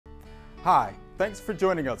Hi, thanks for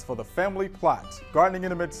joining us for the Family Plot, Gardening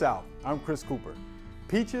in the Mid-South. I'm Chris Cooper.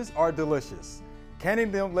 Peaches are delicious.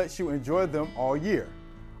 Canning them lets you enjoy them all year.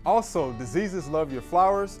 Also, diseases love your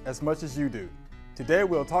flowers as much as you do. Today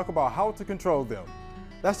we'll talk about how to control them.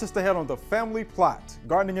 That's just ahead on the Family Plot,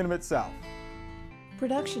 Gardening in the Mid-South.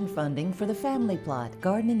 Production funding for the Family Plot,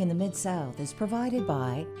 Gardening in the Mid-South is provided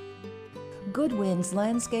by Goodwin's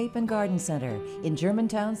Landscape and Garden Center in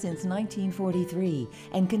Germantown since 1943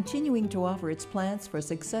 and continuing to offer its plants for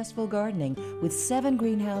successful gardening with 7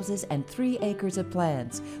 greenhouses and 3 acres of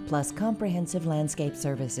plants, plus comprehensive landscape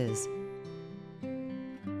services.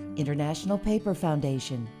 International Paper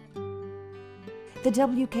Foundation, the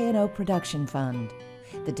WKNO Production Fund,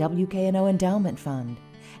 the WKNO Endowment Fund,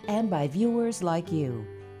 and by viewers like you.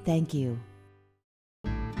 Thank you.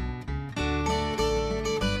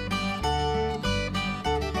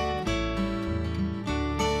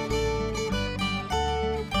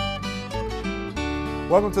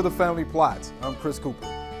 Welcome to the Family Plot. I'm Chris Cooper.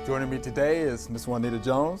 Joining me today is Miss Juanita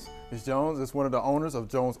Jones. Ms. Jones is one of the owners of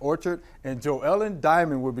Jones Orchard, and Joellen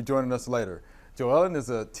Dimond will be joining us later. Joellen is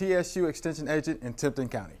a TSU Extension Agent in Tipton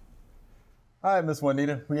County. All right, Miss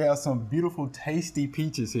Juanita, we have some beautiful, tasty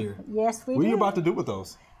peaches here. Yes, we do. What are you about to do with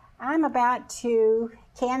those? I'm about to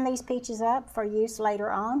can these peaches up for use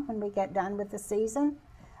later on when we get done with the season.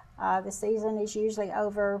 The season is usually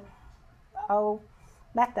over,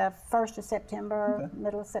 about the 1st of September, okay.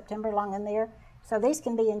 Middle of September, along in there. So these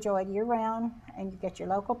can be enjoyed year-round, and you get your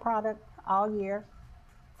local product all year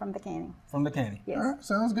from the canning. From the canning. Yes. All right,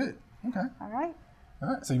 sounds good. Okay. All right.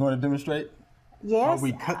 All right, so you want to demonstrate? Yes. How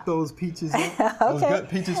we cut those peaches up? Okay. Those gut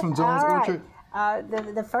peaches from Jones Orchard?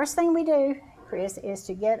 The first thing we do, Chris, is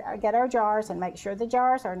to get our jars and make sure the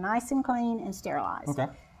jars are nice and clean and sterilized. Okay.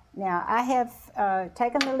 Now, I have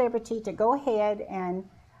taken the liberty to go ahead and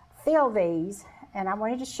fill these, and I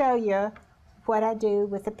wanted to show you what I do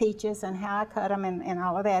with the peaches and how I cut them and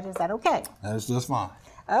all of that. Is that okay? That is just fine.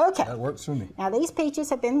 Okay. That works for me. Now, these peaches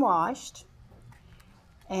have been washed,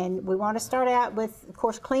 and we want to start out with, of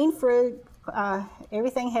course, clean fruit.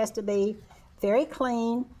 Everything has to be very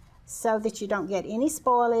clean so that you don't get any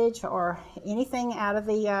spoilage or anything out of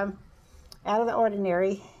the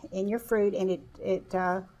ordinary in your fruit, and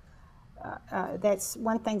that's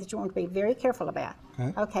one thing that you want to be very careful about.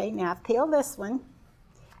 Okay, now I've peeled this one.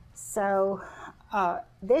 So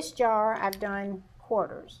this jar I've done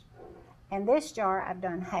quarters, and this jar I've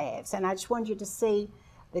done halves, and I just wanted you to see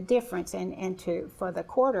the difference. And for the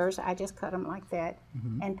quarters, I just cut them like that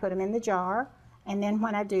and put them in the jar, and then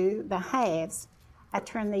when I do the halves, I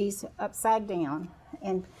turn these upside down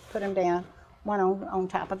and put them down one on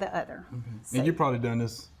top of the other. So, and you've probably done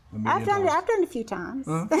this a million I've done it a few times.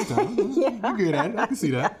 A few times. Yeah. You're good at it. I can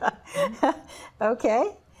see that.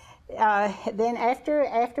 Okay. Then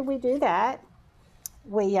after we do that,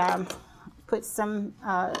 we put some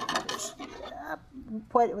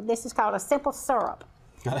what this is called a simple syrup.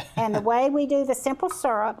 And the way we do the simple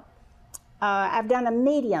syrup, I've done a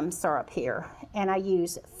medium syrup here, and I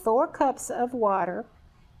use 4 cups of water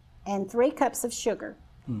and 3 cups of sugar.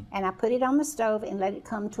 And I put it on the stove and let it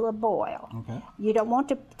come to a boil. Okay. You don't want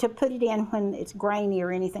to put it in when it's grainy or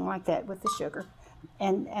anything like that with the sugar.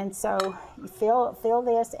 And so you fill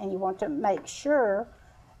this, and you want to make sure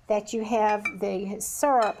that you have the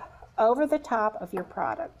syrup over the top of your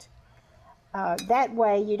product. That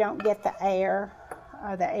way you don't get the air.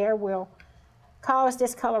 The air will cause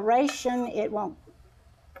discoloration. It won't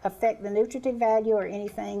affect the nutritive value or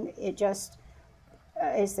anything. It just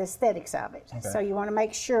is the aesthetics of it. Okay. So you want to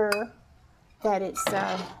make sure that it's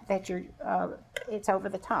it's over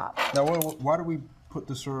the top. Now, why do we put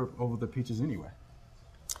the syrup over the peaches anyway?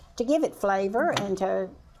 To give it flavor and to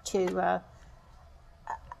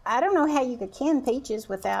I don't know how you could can peaches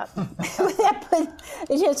without putting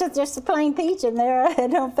just a plain peach in there. I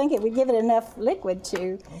don't think it would give it enough liquid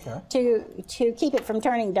to keep it from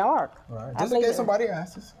turning dark. Right. Just in case somebody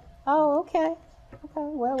asks us. Oh, okay. Okay.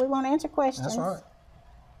 Well, we want to answer questions. That's right.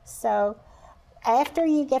 So after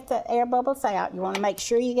you get the air bubbles out, you want to make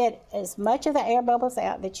sure you get as much of the air bubbles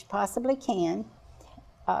out that you possibly can.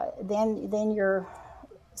 Then your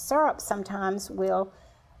syrup sometimes will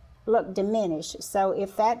look diminished. So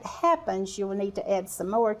if that happens, you will need to add some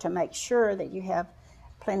more to make sure that you have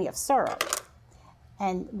plenty of syrup.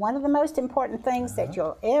 And one of the most important things that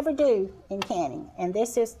you'll ever do in canning, and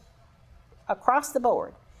this is across the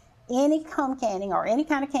board, any comb canning or any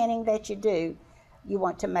kind of canning that you do, you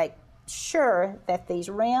want to make sure that these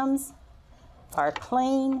rims are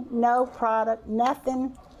clean, no product,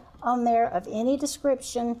 nothing on there of any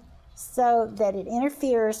description so that it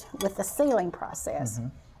interferes with the sealing process.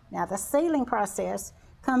 Now the sealing process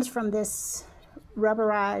comes from this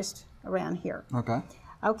rubberized around here. Okay.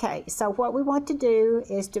 Okay, so what we want to do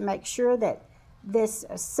is to make sure that this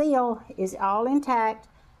seal is all intact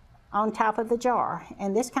on top of the jar.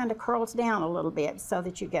 And this kind of curls down a little bit so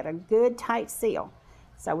that you get a good tight seal.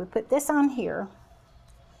 So we put this on here,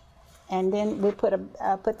 and then we put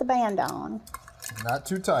the band on. Not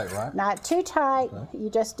too tight, right? Not too tight. Okay. You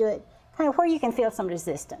just do it kind of where you can feel some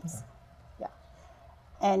resistance. Okay. Yeah.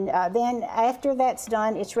 And then after that's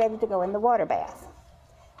done, it's ready to go in the water bath.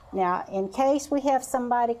 Now, in case we have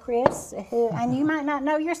somebody, Chris, who, and you might not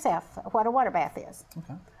know yourself what a water bath is.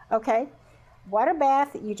 Okay. Okay. Water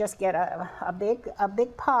bath, you just get a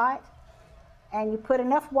big pot, and you put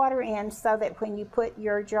enough water in so that when you put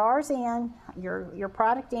your jars in, your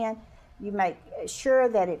product in, you make sure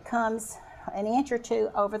that it comes an inch or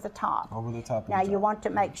two over the top. Over the top. Now you want to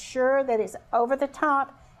make sure that it's over the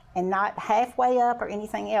top and not halfway up or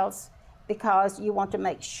anything else, because you want to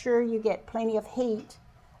make sure you get plenty of heat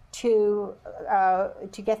to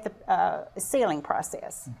get the sealing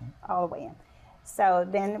process all the way in. So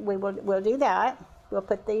then we'll do that. We'll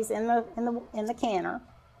put these in the canner.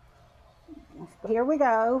 Here we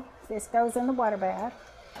go. This goes in the water bath,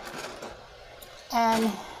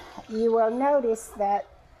 and you will notice that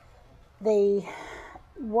the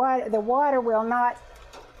water will not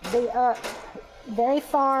be up very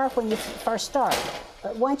far when you first start.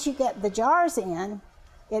 But once you get the jars in,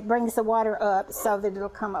 it brings the water up so that it'll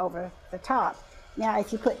come over the top. Now,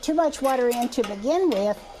 if you put too much water in to begin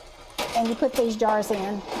with, and you put these jars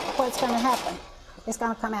in, what's going to happen? It's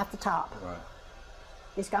going to come out the top. Right.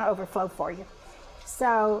 It's going to overflow for you.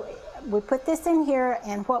 So we put this in here,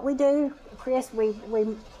 and what we do, Chris, we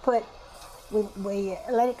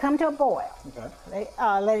let it come to a boil. Okay.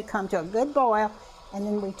 Let it come to a good boil, and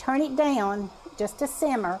then we turn it down just to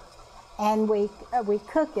simmer, and we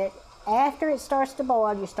cook it. After it starts to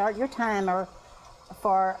boil, you start your timer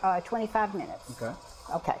for 25 minutes. Okay.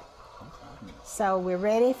 Okay. So we're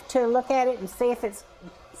ready to look at it and see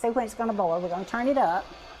when it's going to boil. We're going to turn it up,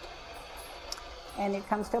 and it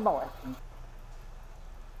comes to a boil.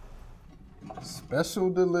 Special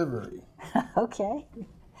delivery. Okay.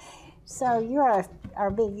 So you're our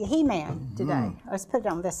big He-Man today. Let's put it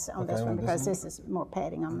on this one because this is more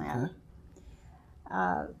padding on that.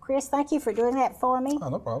 Okay. Chris, thank you for doing that for me. Oh,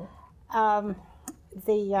 no problem.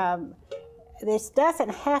 This doesn't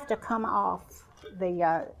have to come off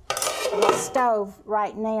the stove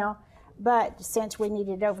right now, but since we need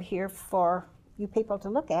it over here for you people to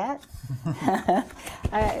look at,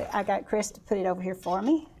 I got Chris to put it over here for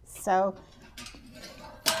me. So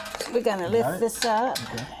we're going to lift this up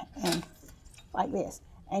and like this.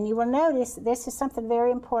 And you will notice this is something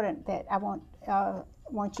very important that I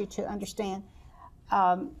want you to understand,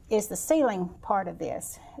 is the sealing part of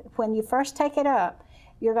this. When you first take it up,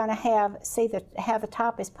 you're going to have the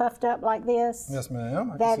top is puffed up like this. Yes,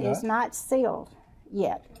 ma'am. That is not sealed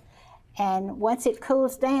yet. And once it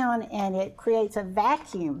cools down and it creates a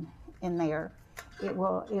vacuum in there, it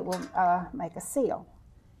will make a seal.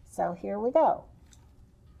 So here we go.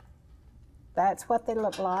 That's what they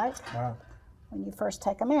look like when you first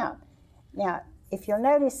take them out. Now, if you'll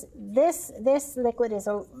notice, this liquid is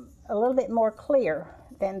a little bit more clear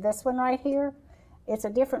than this one right here. It's a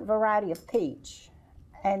different variety of peach.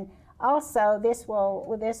 And also, this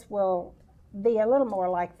will be a little more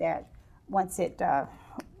like that once it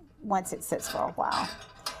sits for a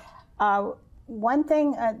while. One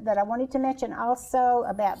thing that I wanted to mention also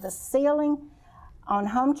about the sealing on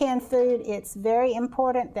home canned food, it's very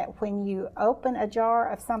important that when you open a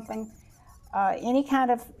jar of something, any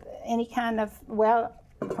kind of well,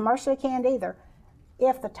 commercially canned either,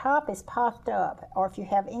 if the top is popped up, or if you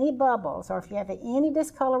have any bubbles, or if you have any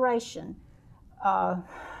discoloration, I'm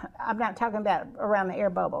not talking about around the air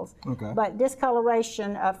bubbles, but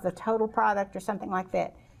discoloration of the total product or something like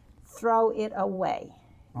that, throw it away.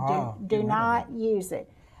 Do not use it.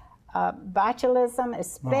 Botulism,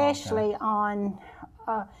 especially on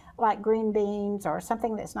like green beans or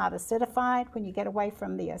something that's not acidified, when you get away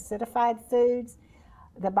from the acidified foods,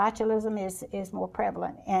 the botulism is more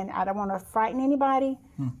prevalent. And I don't want to frighten anybody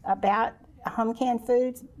about home canned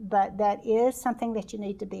foods, but that is something that you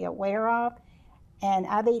need to be aware of. And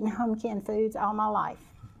I've eaten home canned foods all my life.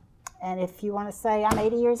 And if you want to say I'm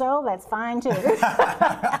 80 years old, that's fine too.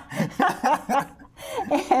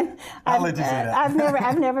 And I'll let you say that.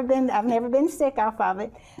 I've never been sick off of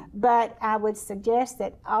it, but I would suggest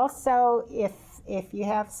that also if you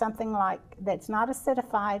have something like that's not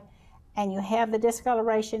acidified, and you have the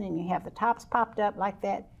discoloration and you have the tops popped up like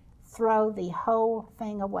that, throw the whole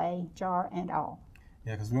thing away, jar and all.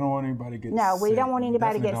 Yeah, because we don't want anybody to get sick. No, we don't want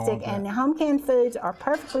anybody to get sick. And home canned foods are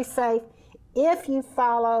perfectly safe if you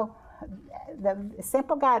follow the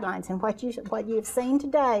simple guidelines. And what you've seen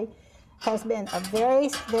today has been a very,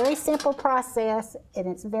 very simple process, and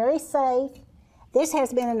it's very safe. This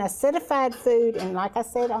has been an acidified food, and like I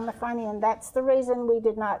said on the front end, that's the reason we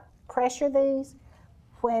did not pressure these.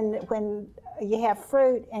 When you have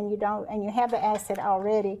fruit and you have the acid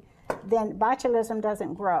already, then botulism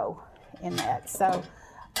doesn't grow in that. So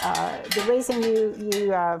the reason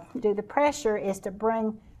you do the pressure is to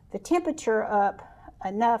bring the temperature up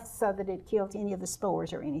enough so that it kills any of the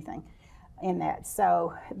spores or anything in that.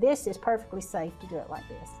 So this is perfectly safe to do it like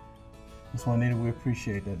this. Ms. Juanita, we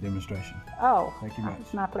appreciate that demonstration. Oh, thank you much.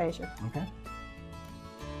 It's my pleasure. Okay.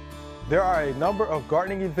 There are a number of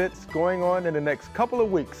gardening events going on in the next couple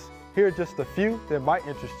of weeks. Here are just a few that might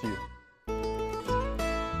interest you.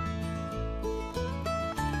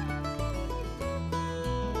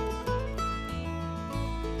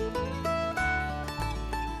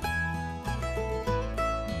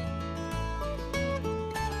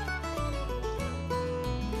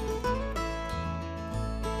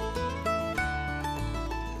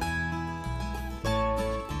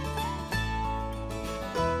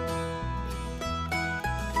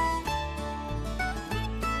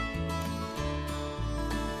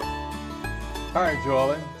 All right,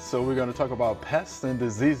 Joellen, so we're going to talk about pests and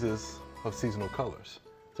diseases of seasonal colors.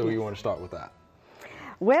 So you want to start with that?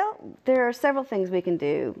 Well, there are several things we can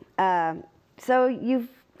do. So you've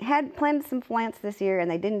planted some plants this year and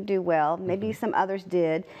they didn't do well. Maybe some others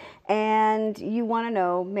did. And you want to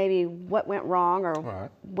know maybe what went wrong or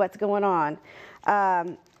what's going on.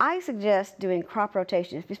 I suggest doing crop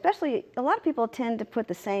rotations, especially a lot of people tend to put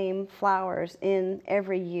the same flowers in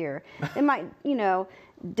every year. They might, you know,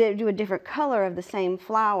 do a different color of the same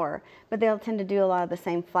flower, but they'll tend to do a lot of the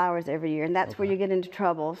same flowers every year, and that's where you get into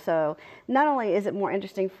trouble. So not only is it more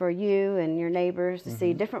interesting for you and your neighbors to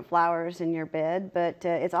see different flowers in your bed, but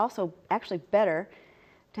it's also actually better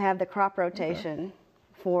to have the crop rotation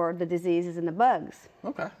for the diseases and the bugs.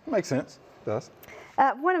 Okay, makes sense. It does.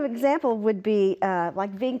 One example would be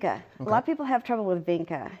like vinca. A lot of people have trouble with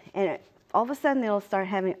vinca, and all of a sudden they'll start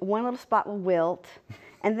having one little spot will wilt,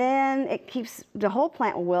 and then it keeps, the whole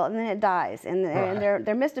plant will wilt, and then it dies, and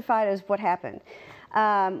they're mystified as what happened.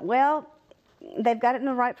 Well, they've got it in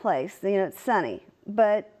the right place. You know, it's sunny,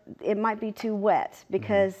 but it might be too wet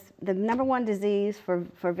because the #1 disease for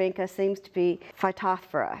vinca seems to be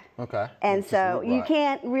Phytophthora. Okay. And so you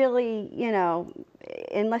can't really, you know,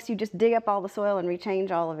 unless you just dig up all the soil and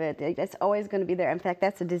rechange all of it, it's always going to be there. In fact,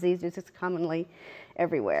 that's a disease that's commonly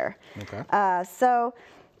everywhere. Okay.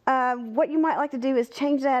 What you might like to do is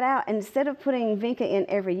change that out. Instead of putting vinca in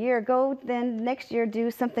every year, go then next year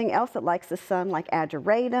do something else that likes the sun, like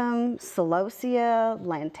ageratum, celosia,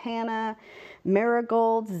 lantana,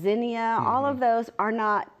 marigold, zinnia. All of those are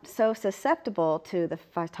not so susceptible to the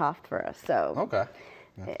Phytophthora. So,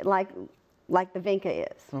 like the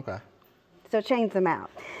vinca is. Okay. So change them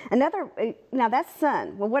out. Another, now that's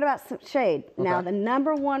sun. Well, what about some shade? Okay. Now the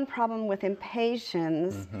 #1 problem with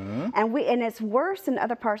impatiens, and it's worse in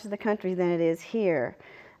other parts of the country than it is here,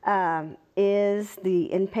 is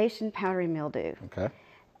the impatient powdery mildew. Okay.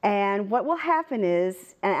 And what will happen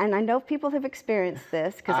is, and I know people have experienced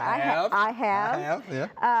this because I have. Yeah.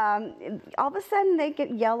 All of a sudden they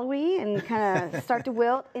get yellowy and kind of start to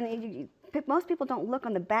wilt, and most people don't look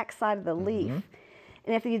on the back side of the leaf.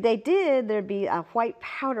 And if they did, there'd be a white,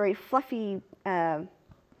 powdery, fluffy part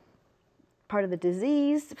of the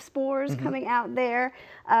disease spores coming out there.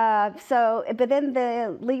 But then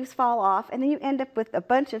the leaves fall off, and then you end up with a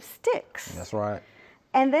bunch of sticks. That's right.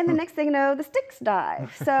 And then the next thing you know, the sticks die.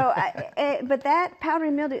 So, but that powdery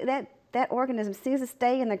mildew, that organism seems to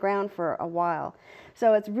stay in the ground for a while.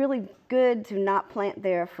 So it's really good to not plant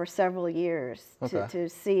there for several years to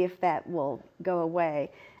see if that will go away.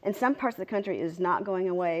 In some parts of the country it is not going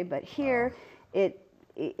away, but here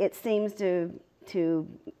it seems to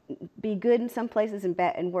be good in some places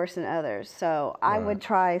and worse in others. So I would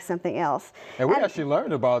try something else. And we actually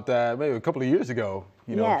learned about that maybe a couple of years ago,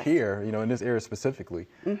 you know, here, you know, in this area specifically.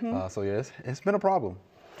 So yeah, it's been a problem.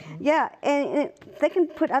 Yeah, and they can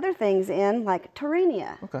put other things in, like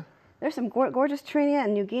Torrenia. Okay. There's some gorgeous Torrenia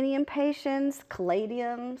and New Guinea impatiens,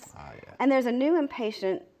 caladiums. And there's a new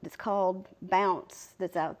impatient that's called Bounce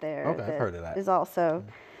that's out there. Okay, I've heard of that. Is also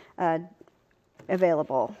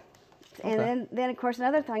available. And then, of course,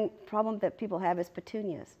 another problem that people have is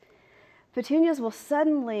petunias. Petunias will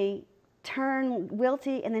suddenly turn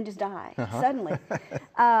wilty and then just die, suddenly.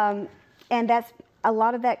 And that's, a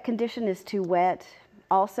lot of that condition is too wet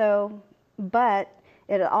also, but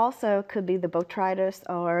It also could be the botrytis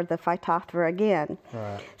or the phytophthora again.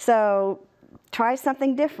 Right. So try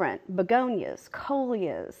something different. Begonias,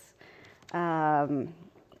 coleus,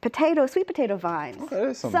 sweet potato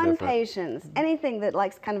vines, sun pations, anything that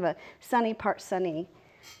likes kind of a sunny,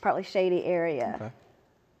 partly shady area. Okay.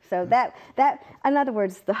 So that, in other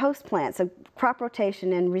words, the host plants, so crop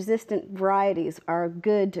rotation and resistant varieties are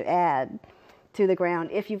good to add to the ground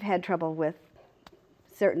if you've had trouble with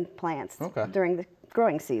certain plants during the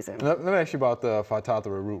growing season. Let me ask you about the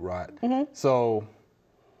phytophthora root rot. So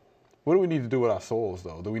what do we need to do with our soils,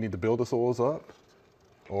 though? Do we need to build the soils up?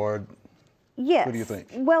 Or yes, what do you think?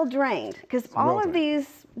 Well drained, because all of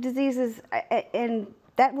these diseases, and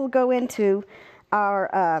that will go into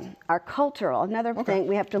our cultural. Another thing,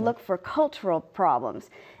 we have to look for cultural problems.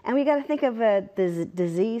 And we got to think of a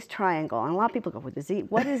disease triangle. And a lot of people go, well, disease,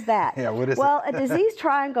 what is that? Yeah, what is it? Well, a disease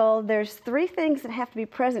triangle, there's 3 things that have to be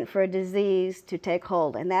present for a disease to take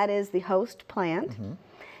hold. And that is the host plant.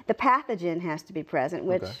 The pathogen has to be present,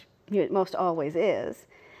 which it most always is.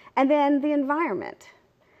 And then the environment.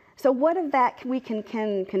 So what of that we can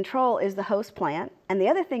control is the host plant. And the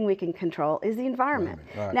other thing we can control is the environment.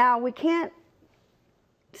 Right. Now, we can't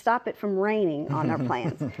stop it from raining on our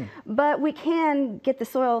plants, but we can get the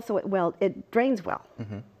soil so it drains well.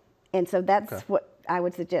 And so that's what I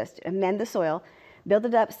would suggest. Amend the soil, build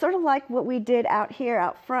it up, sort of like what we did out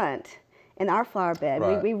front in our flower bed.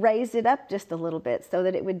 Right. We raised it up just a little bit so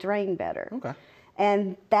that it would drain better.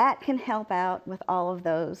 And that can help out with all of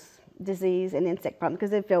those disease and insect problems,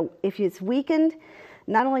 because if it's weakened,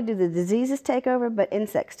 not only do the diseases take over, but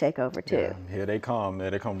insects take over too. Yeah, here they come.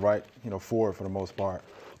 They come right, forward for the most part.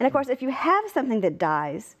 And of course, if you have something that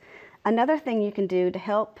dies, another thing you can do to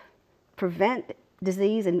help prevent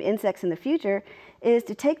disease and insects in the future is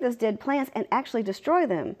to take those dead plants and actually destroy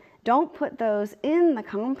them. Don't put those in the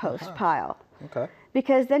compost pile.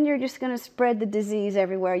 Because then you're just going to spread the disease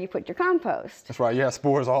everywhere you put your compost. That's right. You have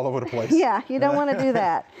spores all over the place. Yeah, you don't want to do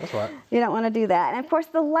that. That's right. You don't want to do that. And of course,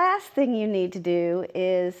 the last thing you need to do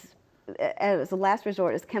is, as a last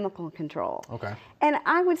resort, is chemical control. And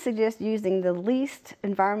I would suggest using the least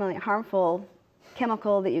environmentally harmful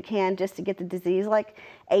chemical that you can just to get the disease, like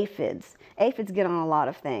aphids. Aphids get on a lot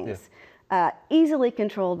of things. Easily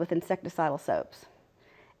controlled with insecticidal soaps.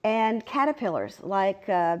 And caterpillars, like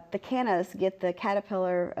the cannas get the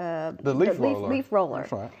caterpillar, the leaf roller.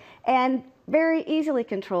 That's right. And very easily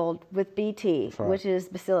controlled with BT, which is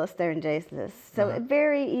Bacillus thuringiensis. So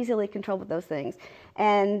very easily controlled with those things.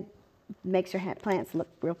 And makes your plants look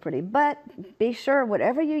real pretty. But be sure,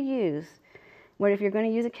 whatever you use, if you're going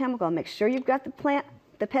to use a chemical, make sure you've got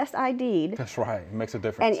the pest ID'd. That's right. It makes a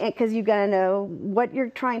difference. And because you've got to know what you're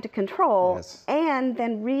trying to control, and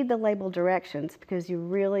then read the label directions, because you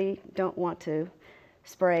really don't want to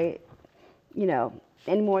spray,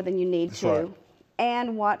 any more than you need to.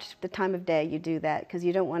 And watch the time of day you do that, because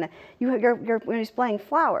you don't want to. When you're spraying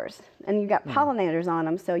flowers, and you've got pollinators on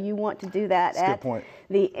them, so you want to do that at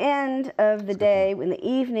the end of the day, in the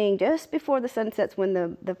evening, just before the sun sets, when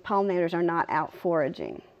the pollinators are not out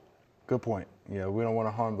foraging. Good point. Yeah, we don't want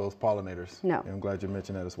to harm those pollinators. No. I'm glad you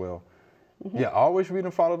mentioned that as well. Yeah, always read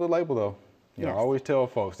and follow the label, though. Always tell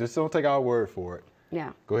folks, just don't take our word for it.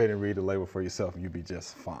 Yeah. Go ahead and read the label for yourself, and you'll be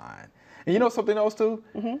just fine. And you know something else, too?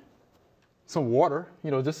 Some water,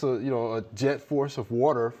 just a jet force of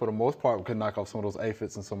water, for the most part, can knock off some of those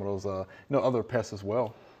aphids and some of those, other pests as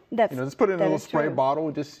well. Just put it in a little spray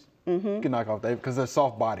bottle, just you can knock off the aphids, because they're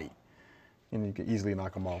soft bodied. And you can easily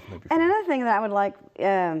knock them off. And another thing that I would like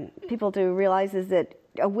people to realize is that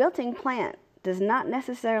a wilting plant does not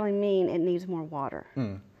necessarily mean it needs more water.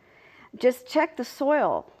 Just check the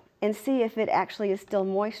soil and see if it actually is still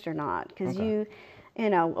moist or not. Because a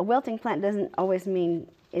wilting plant doesn't always mean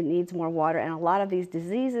it needs more water. And a lot of these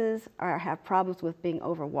diseases have problems with being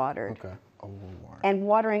overwatered. And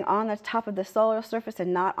watering on the top of the soil surface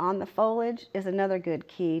and not on the foliage is another good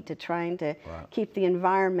key to trying to keep the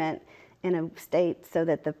environment in a state so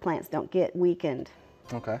that the plants don't get weakened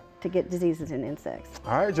to get diseases and insects.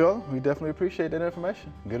 All right, Joel, we definitely appreciate that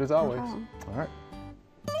information. Good as always. All right.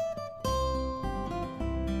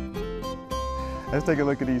 Let's take a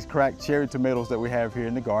look at these cracked cherry tomatoes that we have here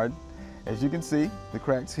in the garden. As you can see, the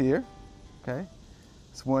cracks here, there's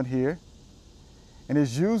one here. And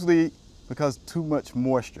it's usually because too much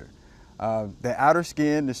moisture. The outer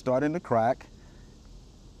skin is starting to crack,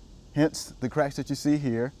 hence the cracks that you see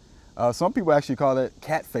here. Some people actually call it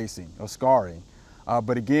cat facing or scarring.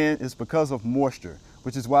 But again, it's because of moisture,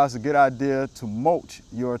 which is why it's a good idea to mulch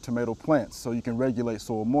your tomato plants so you can regulate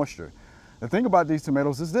soil moisture. The thing about these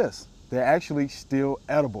tomatoes is this: they're actually still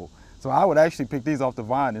edible. So I would actually pick these off the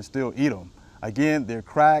vine and still eat them. Again, they're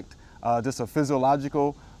cracked, just a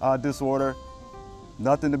physiological disorder.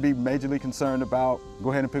 Nothing to be majorly concerned about.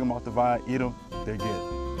 Go ahead and pick them off the vine, eat them, they're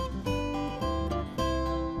good.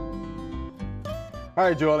 All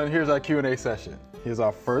right, Joellen, here's our Q&A session. Here's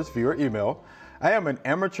our first viewer email. I am an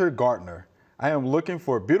amateur gardener. I am looking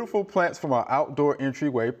for beautiful plants for my outdoor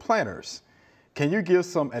entryway planters. Can you give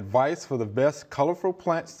some advice for the best colorful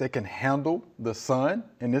plants that can handle the sun?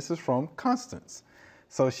 And this is from Constance.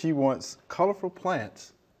 So she wants colorful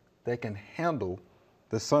plants that can handle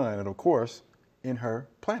the sun and, of course, in her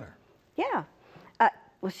planter. Yeah.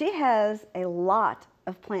 Well, she has a lot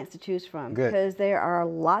of plants to choose from. Good. Because there are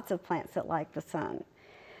lots of plants that like the sun.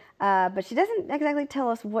 But she doesn't exactly tell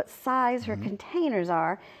us what size her containers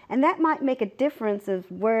are, and that might make a difference of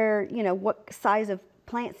where, you know, what size of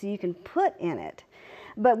plants you can put in it.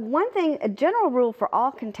 But one thing, a general rule for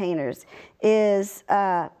all containers is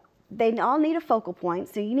they all need a focal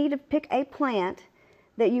point, so you need to pick a plant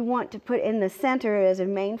that you want to put in the center as a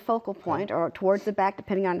main focal point, or towards the back,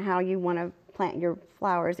 depending on how you want to plant your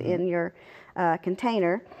flowers in your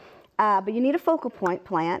container. But you need a focal point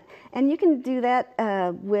plant, and you can do that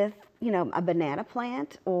with, you know, a banana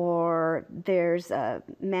plant, or there's a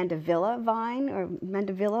mandevilla vine, or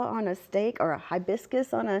mandevilla on a stake, or a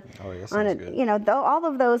hibiscus on a, good. You know, all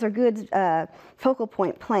of those are good focal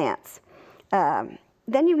point plants.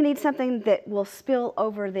 Then you need something that will spill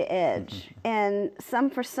over the edge, and some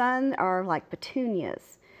for sun are like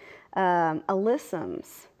petunias,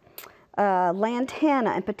 alyssums, lantana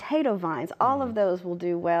and potato vines. All of those will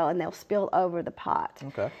do well, and they'll spill over the pot.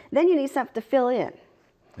 Okay. Then you need something to fill in.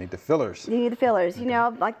 Need the fillers. You need the fillers, you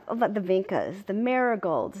know, like the vincas, the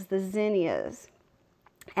marigolds, the zinnias,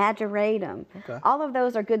 ageratum. Okay. All of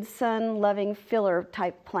those are good sun-loving filler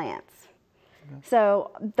type plants. Okay.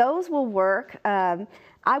 So those will work.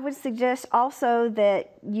 I would suggest also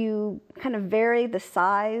that you kind of vary the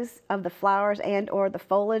size of the flowers and or the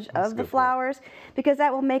foliage of the flowers, because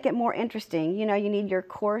that will make it more interesting. You know, you need your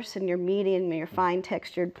coarse and your medium and your fine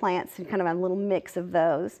textured plants, and kind of a little mix of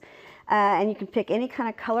those. And you can pick any kind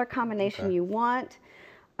of color combination you want,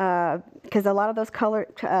 because a lot of those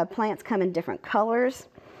plants come in different colors.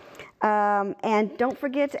 And don't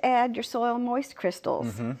forget to add your soil moist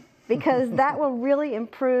crystals. Because that will really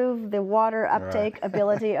improve the water uptake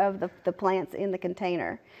ability of the plants in the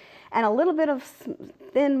container. And a little bit of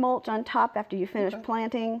thin mulch on top after you finish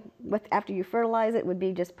planting, after you fertilize it, would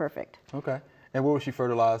be just perfect. Okay. And what would she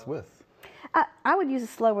fertilize with? I would use a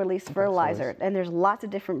slow release fertilizer, and there's lots of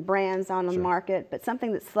different brands on the market, but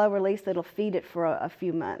something that's slow release that'll feed it for a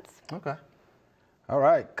few months. Okay. All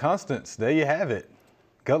right, Constance, there you have it.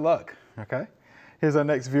 Good luck. Okay. Here's our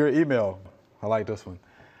next viewer email. I like this one.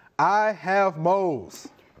 I have moles.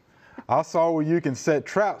 I saw where you can set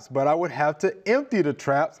traps, but I would have to empty the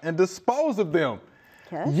traps and dispose of them.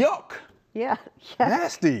 Okay. Yuck. Yeah.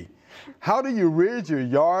 Nasty. How do you rid your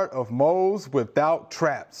yard of moles without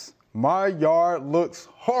traps? My yard looks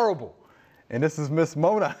horrible. And this is Miss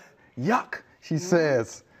Mona. Yuck, she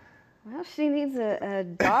says. Well, she needs a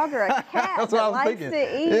dog or a cat that likes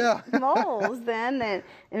to eat moles then,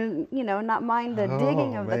 and you know, not mind the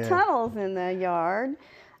digging of the tunnels in the yard.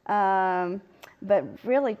 But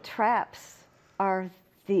really, traps are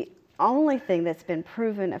the only thing that's been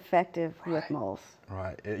proven effective with moles.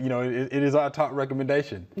 Right. You know, it is our top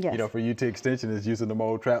recommendation. Yes. You know, for UT Extension is using the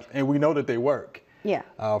mole traps, and we know that they work. Yeah.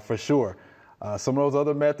 For sure. Some of those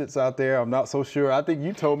other methods out there, I'm not so sure. I think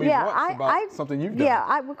you told me once about something you've done.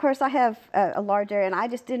 Yeah, of course I have a large area, and I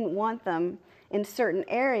just didn't want them in certain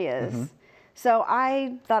areas. So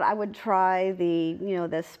I thought I would try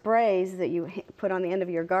the sprays that you put on the end of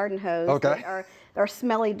your garden hose that are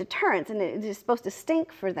smelly deterrents, and it is supposed to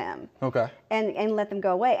stink for them. Okay. And let them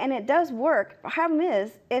go away, and it does work. The problem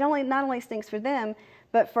is, it not only stinks for them,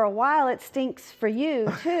 but for a while it stinks for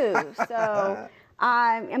you too. So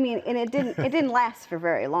I mean, and it didn't last for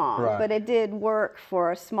very long, but it did work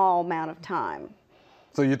for a small amount of time.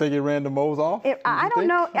 So you think it ran the moles off? I don't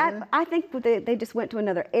know. I think they just went to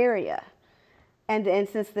another area. And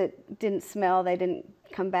since it didn't smell, they didn't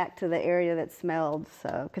come back to the area that smelled,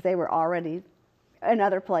 so because they were already in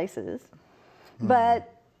other places.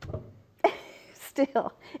 But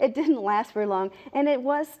still, it didn't last very long, and it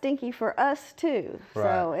was stinky for us too.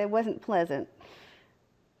 So it wasn't pleasant.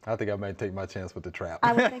 I think I may take my chance with the trap.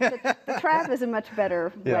 I would think that the trap is a much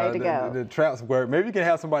better way to go. The traps work. Maybe you can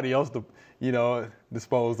have somebody else to,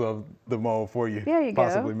 dispose of the mole for you. There you go.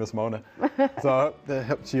 Possibly Miss Mona. So that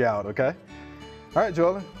helps you out, okay? All right,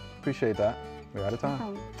 Joellen, appreciate that. We're out of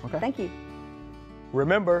time. Okay. Thank you.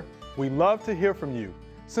 Remember, we love to hear from you.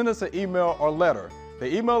 Send us an email or letter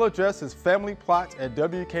The email address is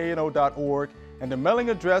familyplot@wkno.org, and the mailing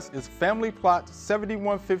address is Family Plot,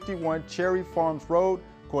 7151 Cherry Farms Road,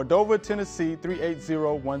 Cordova, Tennessee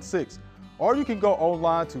 38016. Or you can go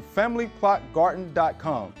online to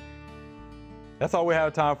familyplotgarden.com. That's all we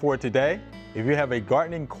have time for today. If you have a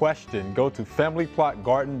gardening question, go to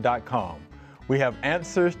familyplotgarden.com. We have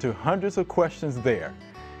answers to hundreds of questions there.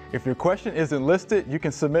 If your question isn't listed, you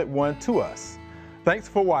can submit one to us. Thanks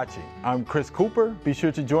for watching. I'm Chris Cooper. Be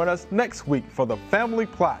sure to join us next week for the Family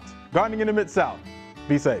Plot, Gardening in the Mid-South.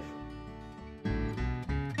 Be safe.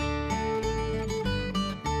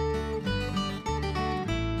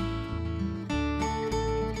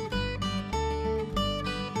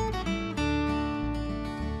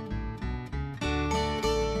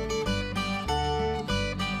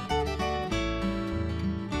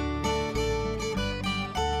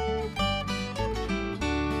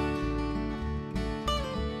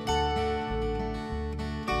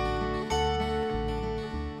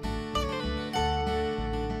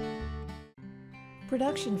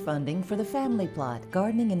 Production funding for the Family Plot,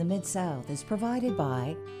 Gardening in the Mid-South is provided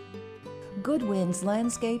by Good Winds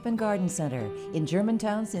Landscape and Garden Center in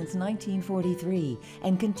Germantown since 1943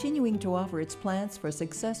 and continuing to offer its plants for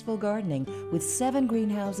successful gardening with 7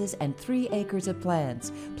 greenhouses and 3 acres of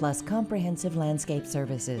plants, plus comprehensive landscape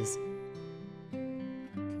services.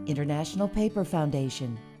 International Paper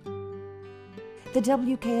Foundation, the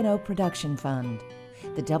WKNO Production Fund,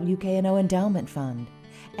 the WKNO Endowment Fund,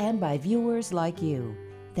 and by viewers like you.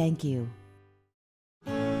 Thank you.